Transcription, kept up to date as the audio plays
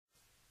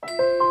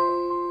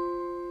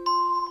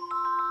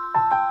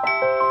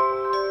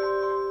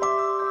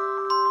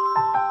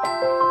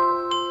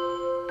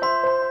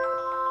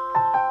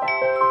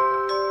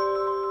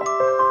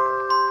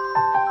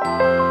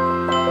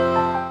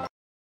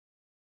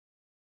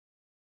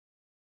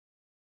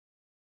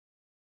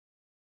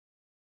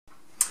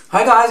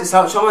Hi guys, it's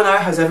Alchomano.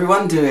 How's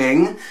everyone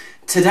doing?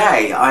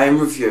 Today I am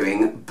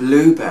reviewing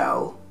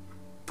Bluebell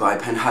by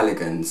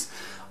Penhaligon's.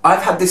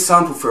 I've had this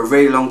sample for a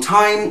really long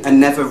time and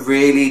never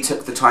really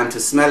took the time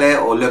to smell it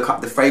or look up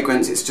the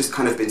fragrance. It's just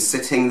kind of been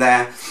sitting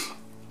there.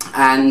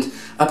 And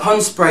upon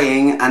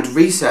spraying and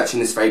researching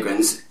this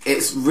fragrance,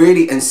 it's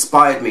really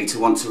inspired me to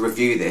want to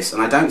review this.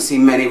 And I don't see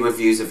many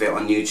reviews of it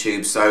on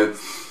YouTube, so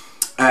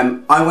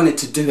I wanted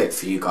to do it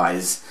for you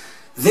guys.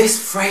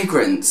 This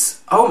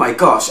fragrance, oh my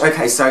gosh,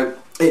 okay, so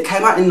it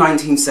came out in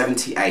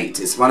 1978.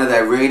 It's one of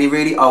their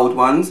really old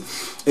ones.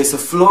 It's a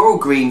floral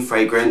green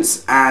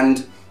fragrance,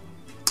 and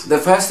the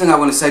first thing I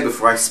want to say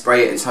before I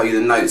spray it and tell you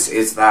the notes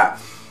is that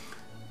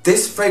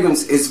this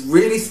fragrance is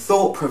really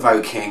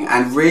thought-provoking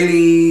and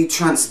really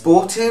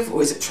transportive,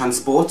 or is it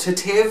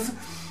transportative?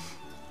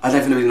 I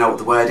don't really know what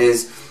the word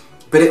is,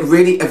 but it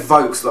really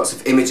evokes lots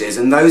of images,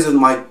 and those are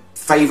my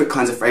favourite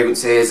kinds of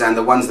fragrances and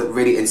the ones that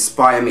really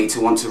inspire me to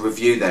want to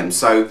review them.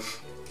 So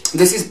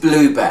this is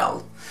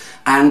Bluebell.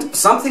 And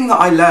something that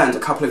I learned a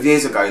couple of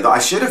years ago that I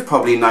should have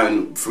probably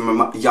known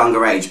from a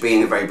younger age,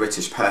 being a very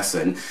British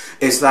person,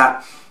 is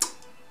that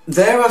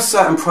there are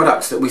certain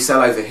products that we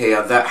sell over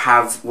here that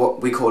have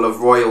what we call a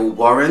royal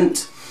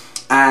warrant.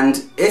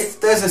 And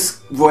if there's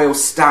a royal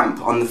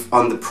stamp on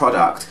the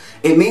product,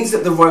 it means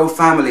that the royal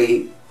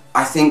family,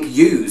 I think,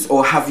 use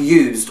or have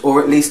used or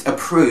at least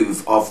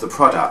approve of the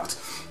product.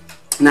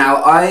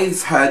 Now,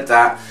 I've heard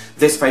that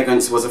this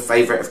fragrance was a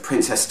favourite of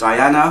Princess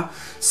Diana,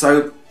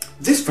 so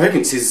this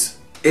fragrance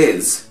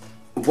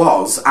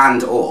was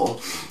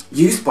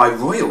used by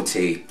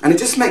royalty, and it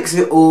just makes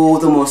it all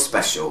the more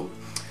special.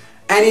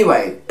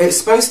 Anyway, it's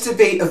supposed to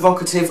be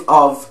evocative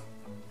of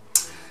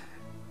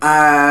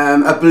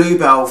a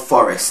bluebell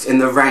forest in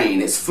the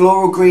rain. It's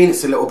floral green,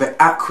 it's a little bit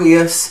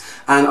aqueous,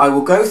 and I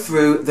will go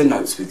through the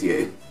notes with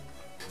you.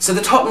 So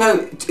the top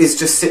note is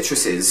just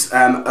citruses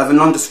of a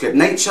nondescript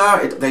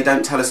nature. They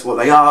don't tell us what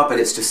they are, but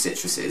it's just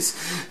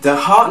citruses. The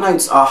heart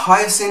notes are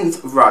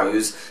hyacinth,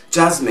 rose,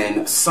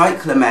 jasmine,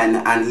 cyclamen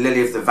and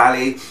lily of the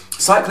valley.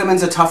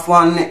 Cyclamen's a tough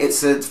one.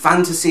 It's a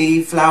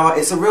fantasy flower.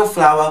 It's a real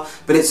flower,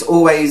 but it's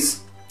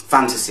always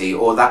fantasy,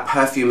 or that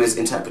perfumer's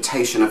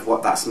interpretation of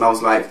what that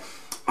smells like.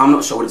 I'm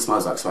not sure what it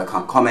smells like, so I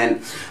can't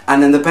comment.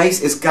 And then the base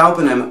is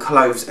galbanum,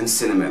 cloves and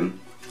cinnamon.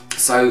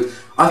 So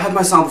I've had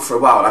my sample for a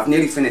while. I've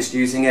nearly finished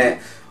using it.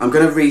 I'm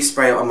going to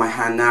respray it on my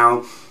hand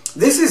now.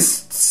 This is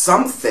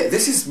something.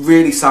 This is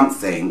really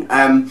something.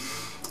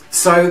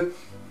 So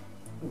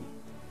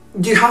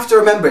you have to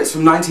remember it's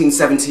from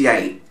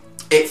 1978.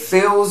 It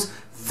feels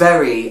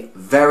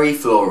very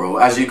floral,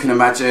 as you can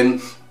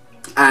imagine,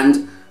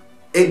 and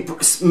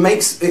it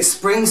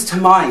springs to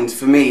mind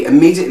for me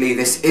immediately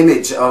this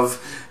image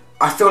of,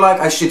 I feel like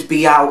I should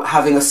be out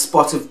having a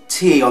spot of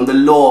tea on the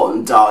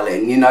lawn,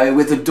 darling, you know,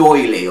 with a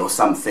doily or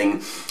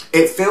something.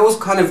 It feels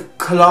kind of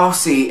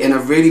classy in a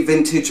really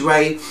vintage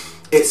way.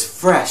 It's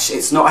fresh,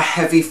 it's not a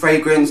heavy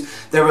fragrance.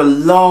 There are a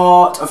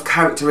lot of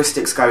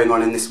characteristics going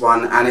on in this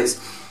one, and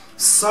it's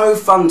so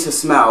fun to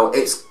smell.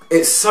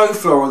 It's so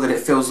floral that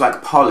it feels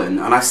like pollen,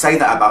 and I say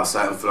that about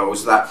certain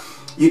florals, that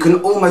you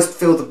can almost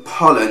feel the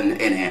pollen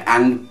in it,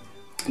 and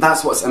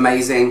that's what's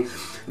amazing.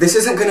 This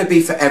isn't going to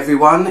be for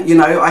everyone, you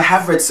know. I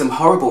have read some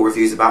horrible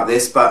reviews about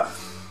this, but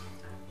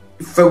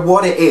for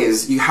what it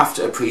is, you have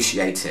to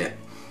appreciate it.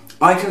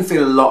 I can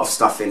feel a lot of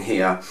stuff in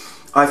here.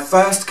 I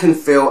first can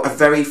feel a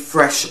very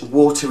fresh,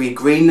 watery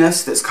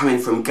greenness that's coming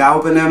from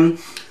galbanum.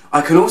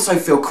 I can also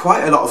feel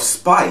quite a lot of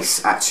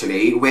spice,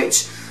 actually,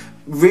 which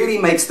really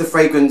makes the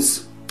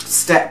fragrance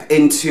step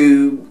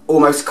into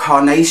almost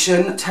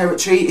carnation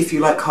territory, if you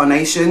like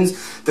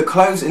carnations. The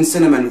cloves and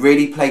cinnamon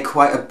really play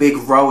quite a big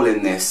role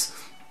in this,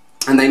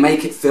 and they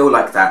make it feel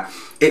like that.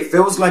 It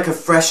feels like a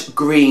fresh,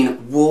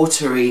 green,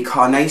 watery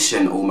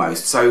carnation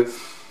almost. So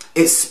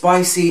it's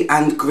spicy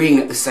and green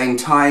at the same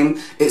time.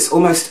 It's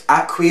almost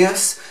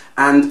aqueous,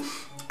 and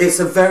it's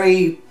a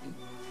very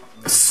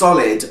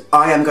solid,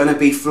 I am going to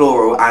be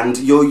floral and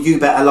you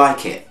better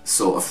like it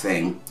sort of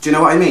thing. Do you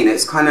know what I mean?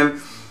 It's kind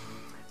of,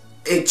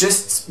 it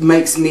just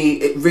makes me,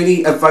 it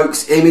really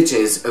evokes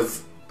images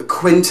of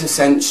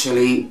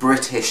quintessentially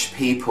British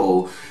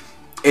people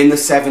in the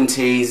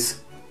 70s,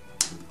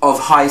 of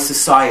high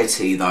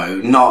society though,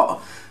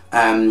 not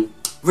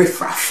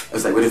riffraff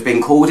as they would have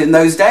been called in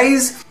those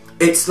days.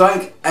 It's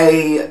like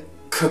a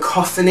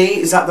cacophony,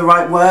 is that the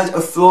right word,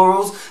 of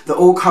florals that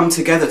all come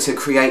together to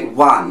create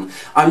one.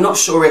 I'm not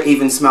sure it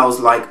even smells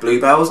like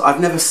bluebells. I've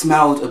never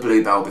smelled a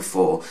bluebell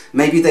before.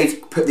 Maybe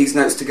they've put these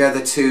notes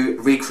together to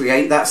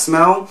recreate that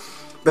smell,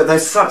 but they're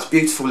such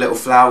beautiful little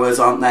flowers,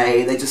 aren't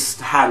they? They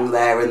just hang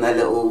there in their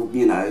little,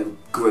 you know,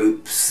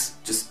 groups,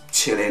 just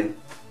chilling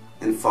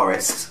in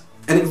forests.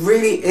 And it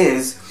really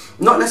is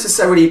not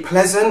necessarily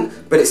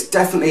pleasant, but it's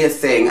definitely a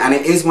thing, and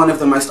it is one of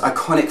the most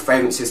iconic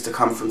fragrances to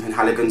come from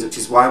Penhaligon's, which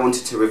is why I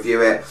wanted to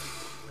review it.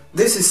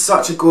 This is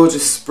such a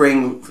gorgeous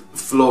spring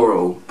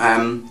floral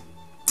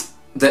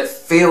that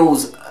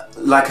feels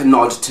like a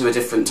nod to a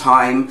different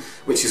time,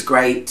 which is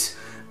great,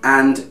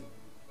 and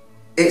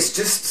it's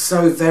just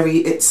so very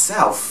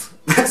itself.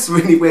 That's a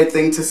really weird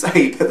thing to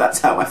say, but that's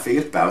how I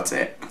feel about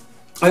it.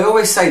 I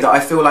always say that I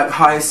feel like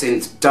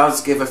Hyacinth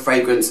does give a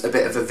fragrance a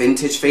bit of a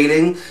vintage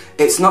feeling.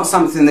 It's not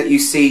something that you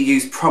see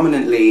used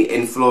prominently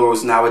in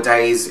florals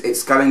nowadays.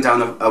 It's going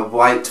down a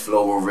white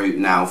floral route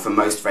now for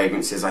most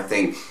fragrances, I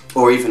think,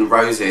 or even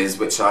roses,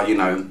 which are, you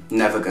know,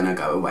 never going to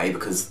go away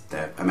because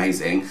they're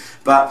amazing.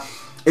 But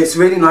it's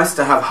really nice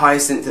to have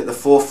Hyacinth at the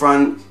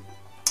forefront,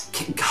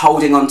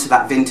 holding on to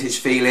that vintage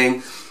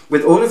feeling.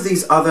 With all of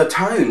these other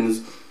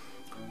tones,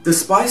 the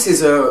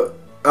spices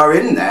are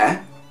in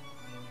there.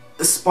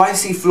 The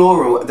spicy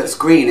floral that's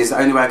green is the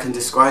only way I can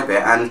describe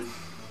it, and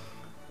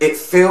it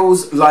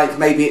feels like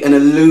maybe an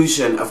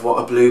illusion of what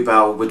a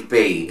Bluebell would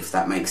be, if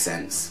that makes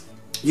sense.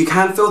 You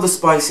can feel the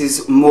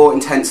spices more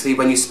intensely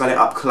when you smell it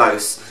up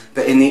close,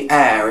 but in the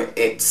air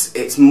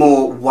it's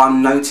more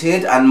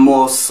one-noted and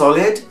more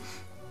solid,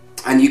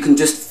 and you can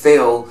just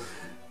feel,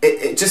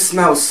 it just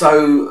smells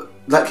so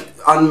like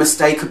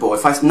unmistakable.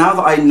 Now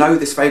that I know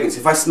this fragrance,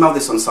 if I smell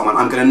this on someone,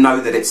 I'm going to know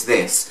that it's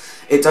this.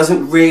 It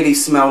doesn't really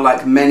smell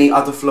like many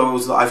other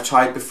florals that I've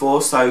tried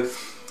before, so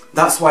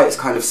that's why it's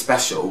kind of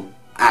special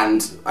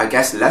and I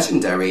guess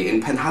legendary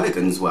in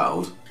Penhaligon's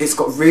world. It's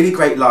got really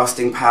great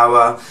lasting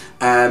power.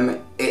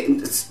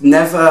 It's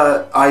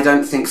never, I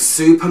don't think,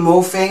 super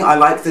morphing. I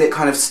like that it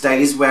kind of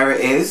stays where it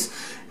is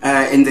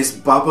in this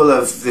bubble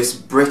of this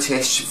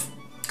British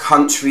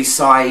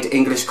countryside,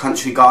 English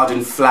country garden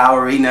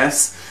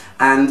floweriness,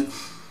 and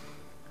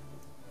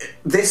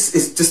this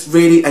is just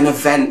really an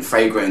event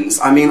fragrance.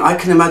 I mean, I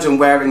can imagine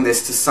wearing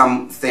this to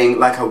something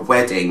like a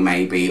wedding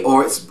maybe,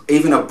 or it's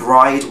even a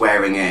bride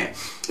wearing it.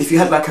 If you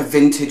had like a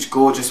vintage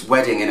gorgeous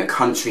wedding in a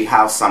country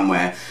house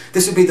somewhere,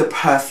 this would be the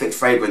perfect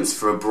fragrance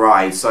for a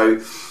bride. So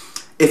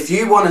if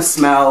you want to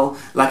smell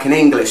like an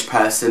English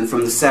person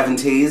from the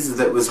 70s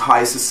that was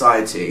high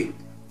society,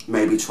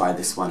 maybe try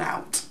this one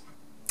out.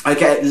 I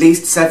get at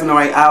least 7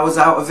 or 8 hours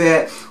out of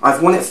it.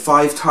 I've worn it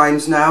 5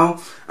 times now,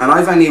 and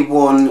I've only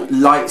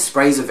worn light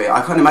sprays of it.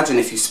 I can't imagine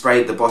if you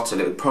sprayed the bottle,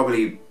 it would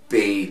probably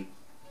be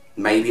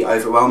maybe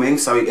overwhelming,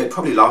 so it'd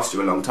probably last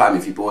you a long time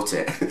if you bought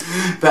it.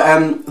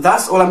 But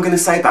that's all I'm going to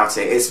say about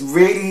it. It's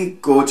really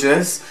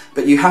gorgeous,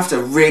 but you have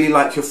to really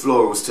like your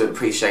florals to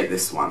appreciate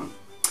this one.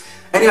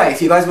 Anyway,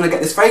 if you guys want to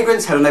get this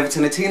fragrance, head on over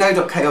to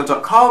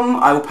latino.ko.com.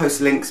 I will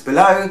post links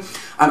below.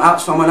 I'm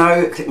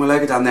Ouch110. Click my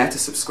logo down there to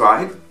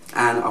subscribe.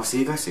 And I'll see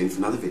you guys soon for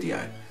another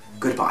video.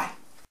 Goodbye.